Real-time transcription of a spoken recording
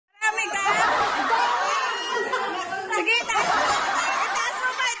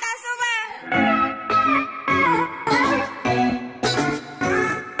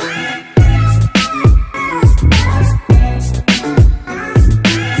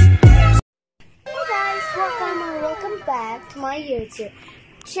back to my YouTube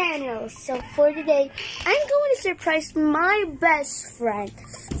channel. So for today, I'm going to surprise my best friend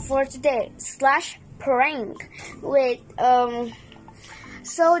for today / prank with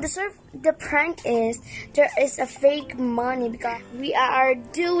So the prank is there is a fake money because we are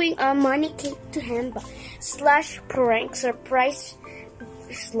doing a money cake to him / prank surprise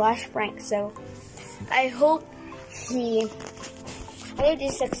 / prank. So I hope it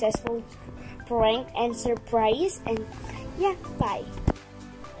is successful prank and surprise, and yeah, bye.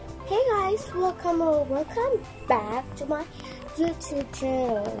 Hey guys, welcome back to my YouTube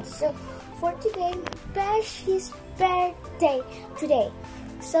channel. So for today, Bash's birthday today.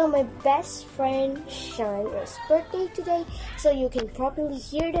 So my best friend Sean is birthday today, so you can properly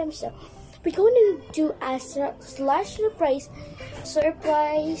hear them. So we're going to do a surprise /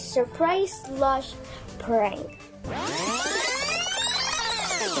 prank.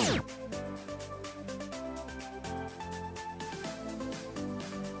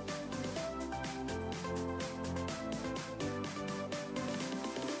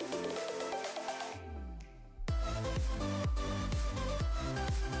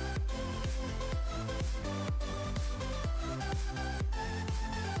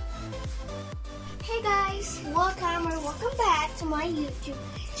 Hey guys, welcome back to my YouTube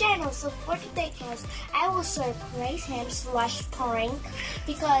channel. So for today, guys, I will surprise him / prank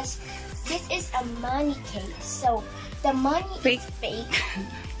because this is a money cake. So the money is fake,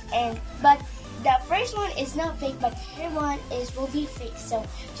 but the first one is not fake, but the other one will be fake. So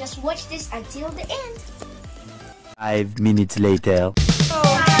just watch this until the end. 5 minutes later.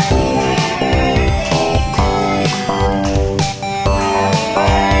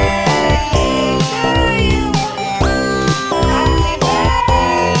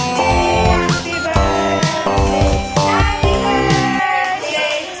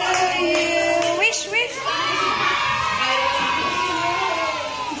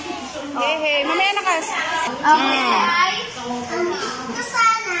 Hey, mamaya na kas. Okay, guys.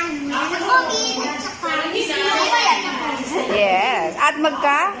 Kasalan. Cookie at saka. Yes. At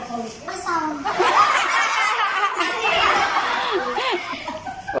magka? Kasama.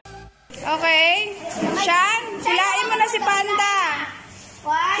 Okay. Sean, silain mo na si Panda.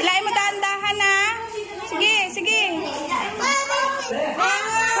 Silain mo dahan-dahan na. Sige, sige.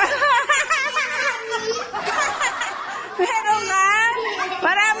 Meron ka?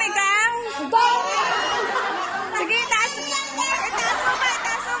 Marami kang? Sige, itaas mo ba? Itaas mo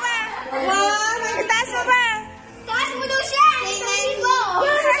ba? Itaas mo ba? Taas mo daw siya. Tingnan mo.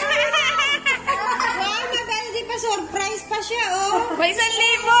 Wow, hindi pa surprise pa siya, oh. May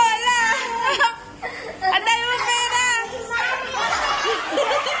 1,000, ala. Ang dami mo pera.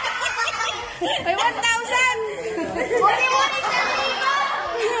 May 1,000.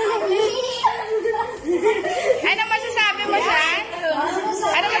 Ano masasabi mo siya?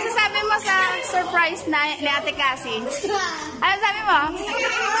 Ano masasabi mo sa surprise ni Ate Cassie? Ano sabi mo?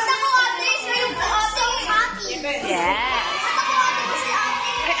 Gusto ko so happy. Yeah.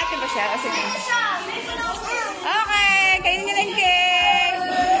 Ay, ate ba siya? Sige. Okay, kainin nyo ng cake.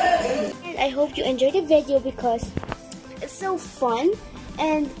 And I hope you enjoyed the video because it's so fun,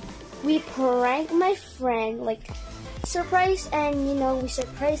 and we prank my friend, like surprise, and we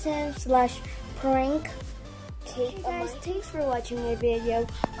surprise him / prank cake. Hey guys, thanks for watching my video.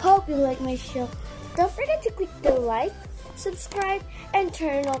 Hope you like my show. Don't forget to click the like, subscribe, and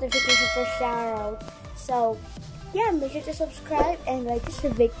turn notification for shout out. So yeah, make sure to subscribe and like this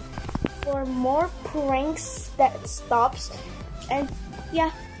video for more pranks that stops. And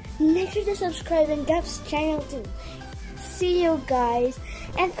yeah, make sure to subscribe and Gab's channel too. See you guys,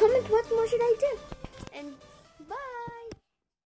 and comment what more should I do.